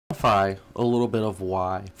clarify a little bit of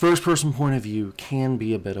why first-person point of view can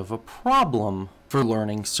be a bit of a problem for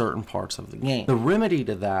learning certain parts of the game. The remedy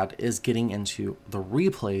to that is getting into the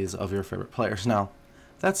replays of your favorite players. Now,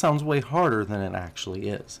 that sounds way harder than it actually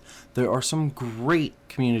is. There are some great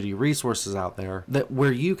community resources out there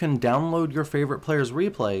where you can download your favorite players'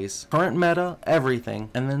 replays, current meta,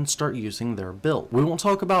 everything, and then start using their build. We won't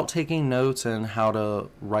talk about taking notes and how to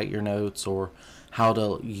write your notes or how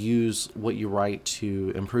to use what you write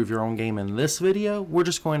to improve your own game in this video. We're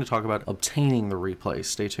just going to talk about obtaining the replays.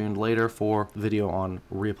 Stay tuned later for a video on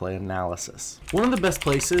replay analysis. One of the best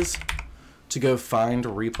places to go find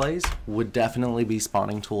replays would definitely be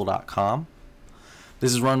spawningtool.com.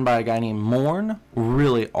 This is run by a guy named Morn,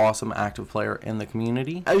 really awesome active player in the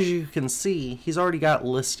community. As you can see, he's already got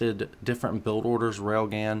listed different build orders,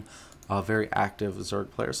 Railgun, very active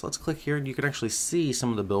Zerg player. So let's click here and you can actually see some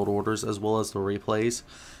of the build orders as well as the replays.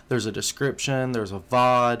 There's a description, there's a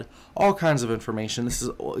VOD, all kinds of information. This is,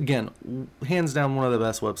 again, hands down one of the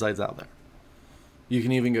best websites out there. You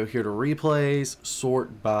can even go here to replays,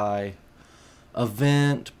 sort by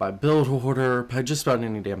event, by build order, by just about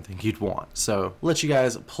any damn thing you'd want. So let you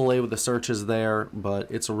guys play with the searches there,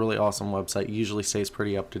 but it's a really awesome website. Usually stays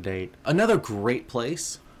pretty up to date. Another great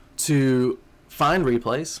place to find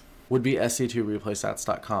replays would be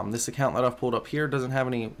sc2replaystats.com. This account that I've pulled up here doesn't have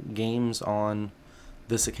any games on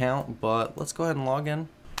this account, but let's go ahead and log in.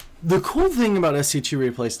 The cool thing about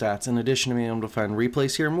SC2 Replay Stats, in addition to being able to find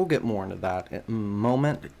replays here, and we'll get more into that in a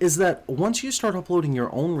moment, is that once you start uploading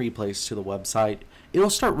your own replays to the website, it'll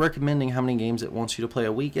start recommending how many games it wants you to play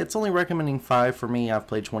a week. It's only recommending 5 for me. I've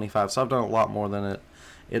played 25, so I've done a lot more than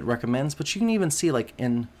it recommends. But you can even see, like,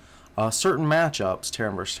 in certain matchups,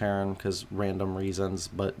 Terran versus Terran, because random reasons,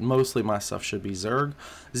 but mostly my stuff should be Zerg.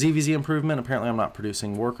 ZVZ improvement, apparently I'm not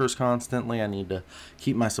producing workers constantly. I need to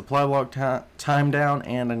keep my supply log time down,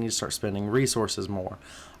 and I need to start spending resources more.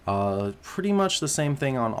 Pretty much the same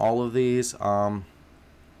thing on all of these,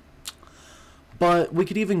 but we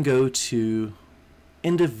could even go to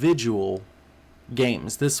individual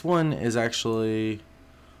games. This one is actually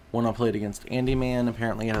one I played against Andy Man.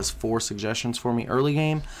 Apparently it has 4 suggestions for me early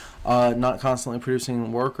game. Not constantly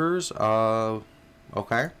producing workers.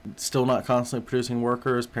 Okay. Still not constantly producing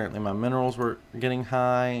workers. Apparently my minerals were getting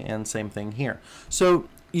high, and same thing here. So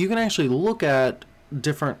you can actually look at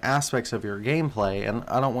different aspects of your gameplay, and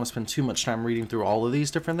I don't want to spend too much time reading through all of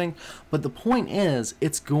these different things, but the point is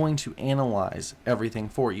it's going to analyze everything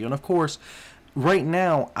for you. And of course, right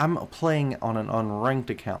now, I'm playing on an unranked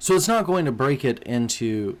account, so it's not going to break it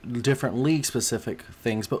into different league-specific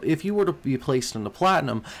things, but if you were to be placed into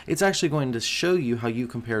Platinum, it's actually going to show you how you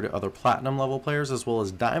compare to other Platinum-level players as well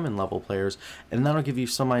as Diamond-level players, and that'll give you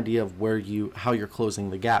some idea of how you're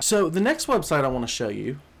closing the gap. So the next website I want to show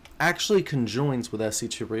you actually conjoins with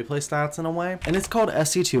SC2 Replay Stats in a way, and it's called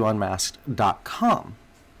sc2unmasked.com.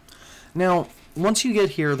 Now, once you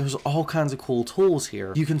get here, there's all kinds of cool tools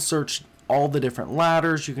here. You can search all the different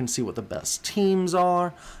ladders, you can see what the best teams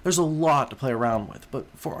are. There's a lot to play around with, but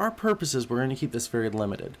for our purposes, we're going to keep this very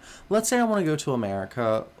limited. Let's say I want to go to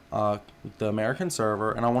America, the American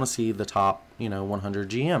server, and I want to see the top, 100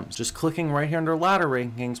 GMs. Just clicking right here under ladder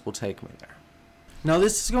rankings will take me there. Now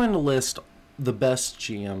this is going to list the best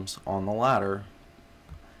GMs on the ladder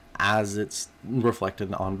as it's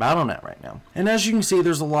reflected on Battle.net right now. And as you can see,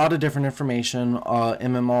 there's a lot of different information.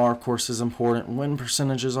 MMR, of course, is important. Win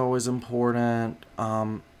percentage is always important.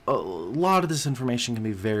 A lot of this information can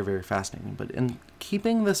be very, very fascinating. But in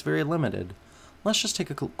keeping this very limited, let's just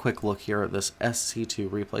take a quick look here at this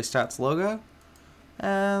SC2 Replay Stats logo.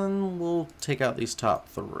 And we'll take out these top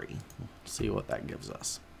 3. See what that gives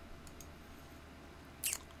us.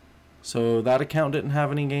 So that account didn't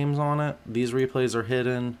have any games on it. These replays are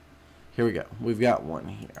hidden. Here we go. We've got one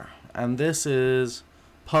here. And this is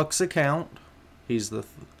Puck's account. He's the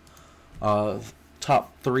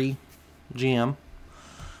top 3 GM.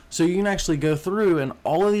 So you can actually go through, and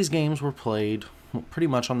all of these games were played pretty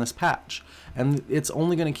much on this patch. And it's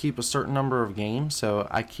only going to keep a certain number of games, so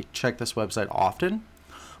I check this website often.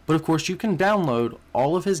 But of course, you can download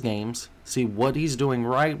all of his games, see what he's doing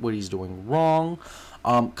right, what he's doing wrong,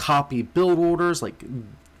 copy build orders, like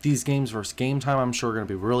these games versus Game Time, I'm sure are going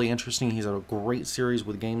to be really interesting. He's had a great series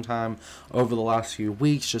with Game Time over the last few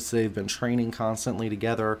weeks, just they've been training constantly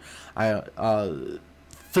together.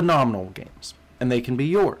 Phenomenal games. And they can be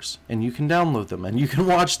yours, and you can download them, and you can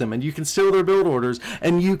watch them, and you can steal their build orders,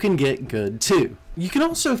 and you can get good too. You can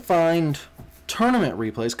also find tournament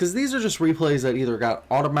replays, because these are just replays that either got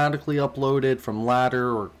automatically uploaded from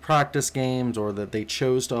ladder or practice games, or that they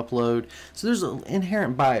chose to upload. So there's an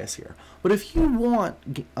inherent bias here. But if you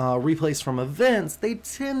want replays from events, they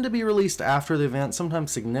tend to be released after the event,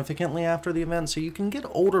 sometimes significantly after the event, so you can get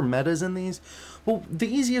older metas in these. Well, the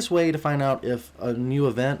easiest way to find out if a new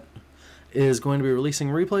event is going to be releasing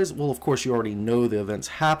replays, well, of course, you already know the event's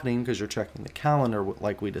happening because you're checking the calendar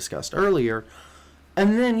like we discussed earlier.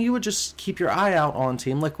 And then you would just keep your eye out on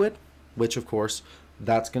Team Liquid, which, of course,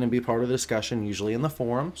 that's going to be part of the discussion, usually in the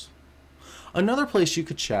forums. Another place you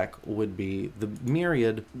could check would be the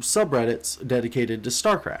myriad subreddits dedicated to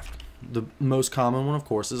Starcraft. The most common one, of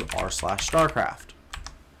course, is r/Starcraft.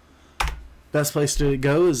 Best place to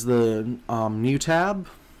go is the new tab.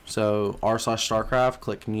 So r/Starcraft,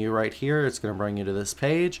 click new right here. It's going to bring you to this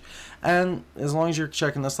page. And as long as you're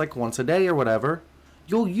checking this like once a day or whatever,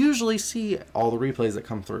 you'll usually see all the replays that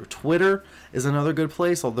come through. Twitter is another good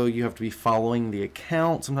place, although you have to be following the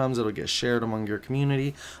account. Sometimes it'll get shared among your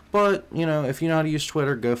community. But, you know, if you know how to use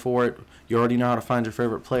Twitter, go for it. You already know how to find your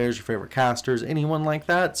favorite players, your favorite casters, anyone like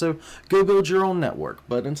that. So go build your own network.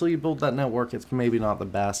 But until you build that network, it's maybe not the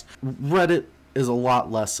best. Reddit is a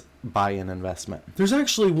lot less buy-in investment. There's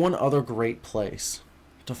actually one other great place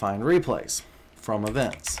to find replays from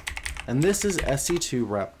events. And this is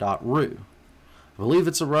sc2rep.ru. I believe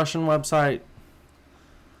it's a Russian website.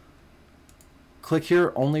 Click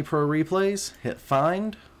here, only pro replays, hit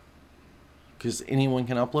find, because anyone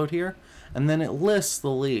can upload here, and then it lists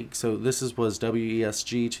the league. So this was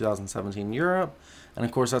WESG 2017 Europe, and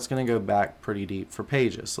of course that's going to go back pretty deep for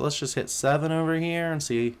pages. So let's just hit 7 over here and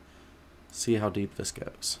see how deep this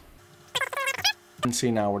goes. And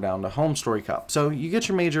see, now we're down to Home Story Cup. So you get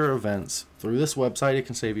your major events through this website. It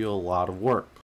can save you a lot of work.